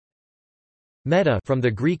Meta, from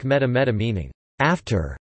the Greek meta meaning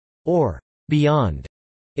after or beyond,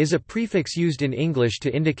 is a prefix used in English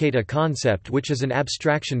to indicate a concept which is an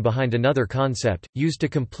abstraction behind another concept, used to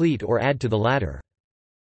complete or add to the latter.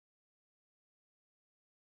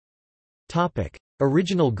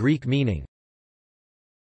 Original Greek meaning.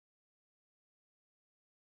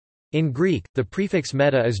 In Greek, the prefix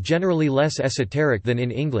meta is generally less esoteric than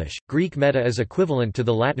in English. Greek meta is equivalent to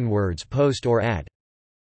the Latin words post or add.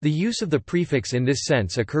 The use of the prefix in this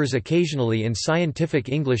sense occurs occasionally in scientific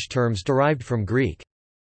English terms derived from Greek.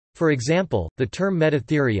 For example, the term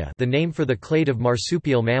metatheria, the name for the clade of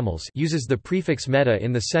marsupial mammals, uses the prefix meta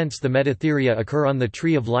in the sense the metatheria occur on the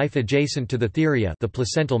tree of life adjacent to the theria, the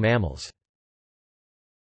placental mammals.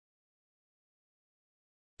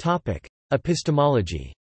 Topic: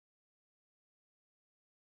 Epistemology.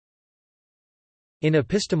 In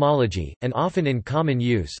epistemology, and often in common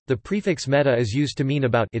use, the prefix meta is used to mean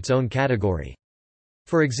about its own category.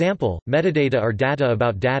 For example, metadata are data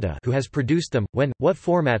about data, who has produced them, when, what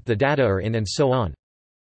format the data are in, and so on.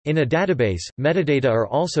 In a database, metadata are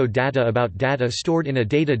also data about data stored in a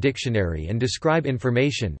data dictionary and describe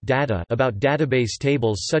information data about database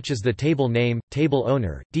tables such as the table name, table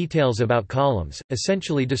owner, details about columns,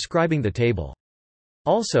 essentially describing the table.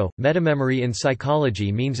 Also, metamemory in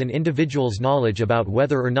psychology means an individual's knowledge about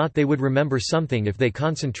whether or not they would remember something if they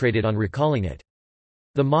concentrated on recalling it.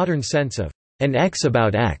 The modern sense of an X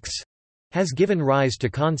about X has given rise to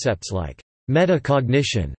concepts like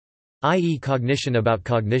metacognition, i.e. cognition about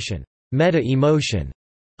cognition, meta-emotion,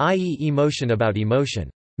 i.e. emotion about emotion,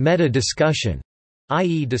 meta-discussion,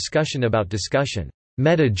 i.e. discussion about discussion,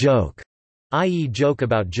 meta-joke, i.e. joke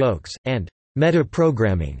about jokes, and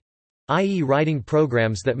meta-programming, i.e. writing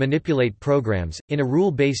programs that manipulate programs. In a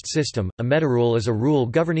rule-based system, a metarule is a rule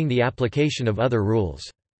governing the application of other rules.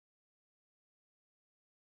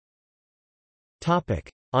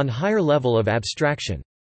 On higher level of abstraction.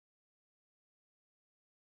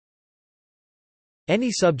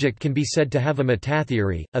 Any subject can be said to have a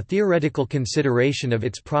metatheory, a theoretical consideration of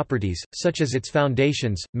its properties, such as its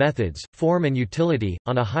foundations, methods, form and utility,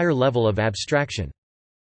 on a higher level of abstraction.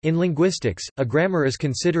 In linguistics, a grammar is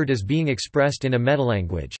considered as being expressed in a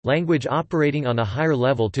metalanguage, language operating on a higher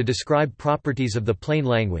level to describe properties of the plain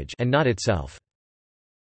language and not itself.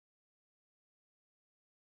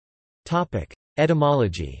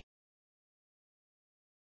 Etymology.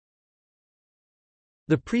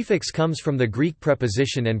 The prefix comes from the Greek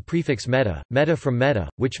preposition and prefix meta, meta from meta,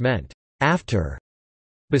 which meant after,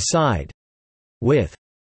 beside, with,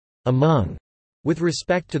 among. With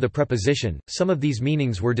respect to the preposition, some of these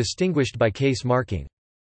meanings were distinguished by case marking.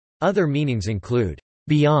 Other meanings include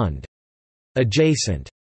beyond, adjacent,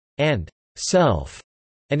 and self,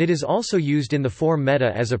 and it is also used in the form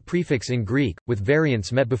meta as a prefix in Greek, with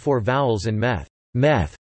variants met before vowels and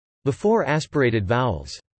meth before aspirated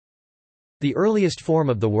vowels. The earliest form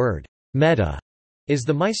of the word meta is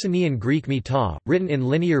the Mycenaean Greek meta, written in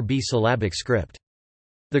linear B-syllabic script.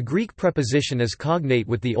 The Greek preposition is cognate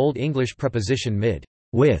with the Old English preposition mid,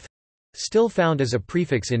 with, still found as a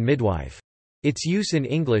prefix in midwife. Its use in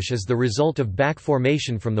English is the result of back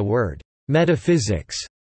formation from the word metaphysics.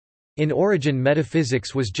 In origin,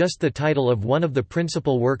 metaphysics was just the title of one of the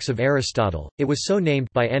principal works of Aristotle. It was so named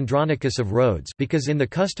by Andronicus of Rhodes because in the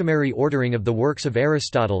customary ordering of the works of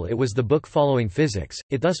Aristotle it was the book following physics.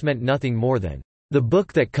 It thus meant nothing more than the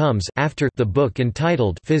book that comes after the book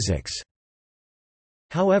entitled Physics.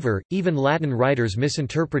 However, even Latin writers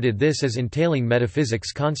misinterpreted this as entailing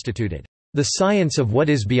metaphysics constituted the science of what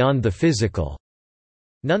is beyond the physical.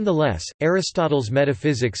 Nonetheless, Aristotle's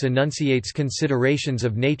metaphysics enunciates considerations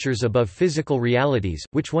of natures above physical realities,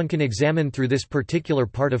 which one can examine through this particular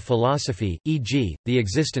part of philosophy, e.g., the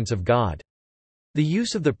existence of God. The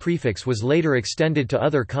use of the prefix was later extended to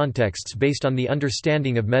other contexts based on the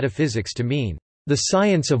understanding of metaphysics to mean the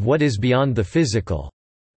science of what is beyond the physical.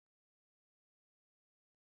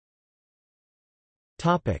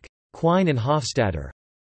 Quine and Hofstadter.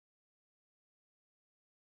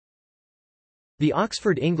 The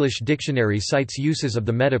Oxford English Dictionary cites uses of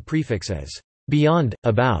the meta prefix as beyond,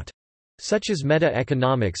 about, such as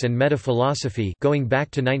meta-economics and meta-philosophy going back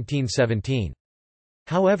to 1917.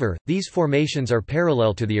 However, these formations are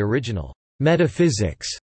parallel to the original metaphysics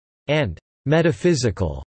and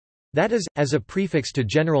metaphysical, that is, as a prefix to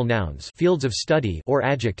general nouns, fields of study, or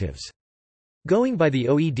adjectives. Going by the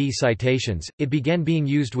OED citations, it began being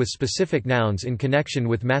used with specific nouns in connection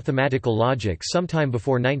with mathematical logic sometime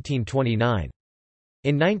before 1929.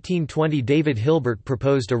 In 1920, David Hilbert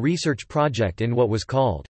proposed a research project in what was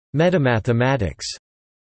called metamathematics.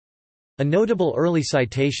 A notable early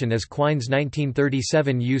citation is Quine's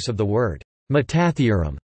 1937 use of the word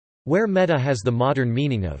metatheorem, where meta has the modern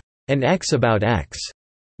meaning of an X about X.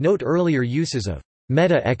 Note earlier uses of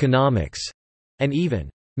meta-economics and even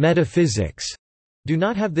metaphysics do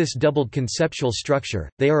not have this doubled conceptual structure,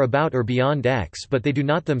 they are about or beyond X but they do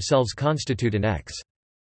not themselves constitute an X.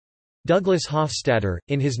 Douglas Hofstadter,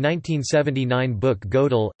 in his 1979 book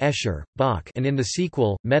Gödel, Escher, Bach and in the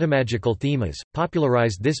sequel, Metamagical Themas,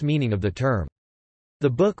 popularized this meaning of the term. The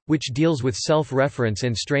book, which deals with self-reference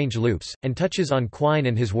and strange loops, and touches on Quine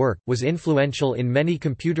and his work, was influential in many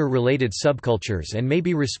computer-related subcultures and may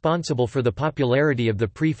be responsible for the popularity of the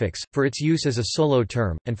prefix, for its use as a solo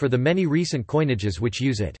term, and for the many recent coinages which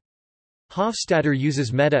use it. Hofstadter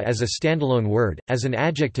uses meta as a standalone word, as an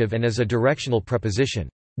adjective and as a directional preposition,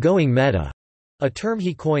 going meta, a term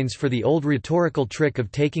he coins for the old rhetorical trick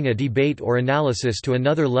of taking a debate or analysis to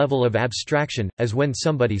another level of abstraction, as when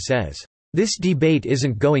somebody says, "This debate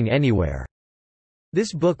isn't going anywhere."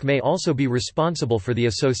 This book may also be responsible for the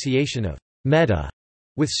association of meta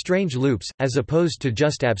with strange loops, as opposed to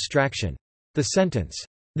just abstraction. The sentence,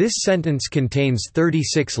 "This sentence contains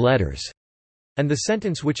 36 letters," and the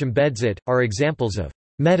sentence which embeds it, are examples of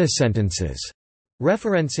meta-sentences,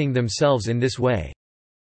 referencing themselves in this way.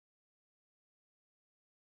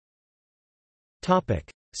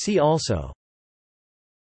 See also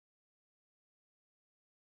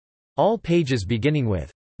all pages beginning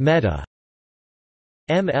with meta.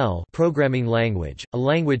 ML programming language, a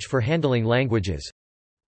language for handling languages.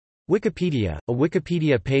 Wikipedia, a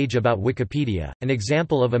Wikipedia page about Wikipedia, an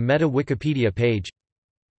example of a meta-Wikipedia page.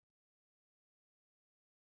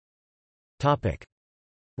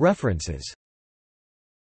 References.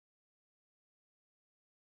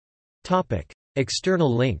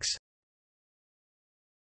 External links.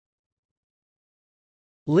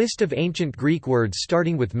 List of ancient Greek words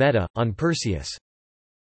starting with meta, on Perseus.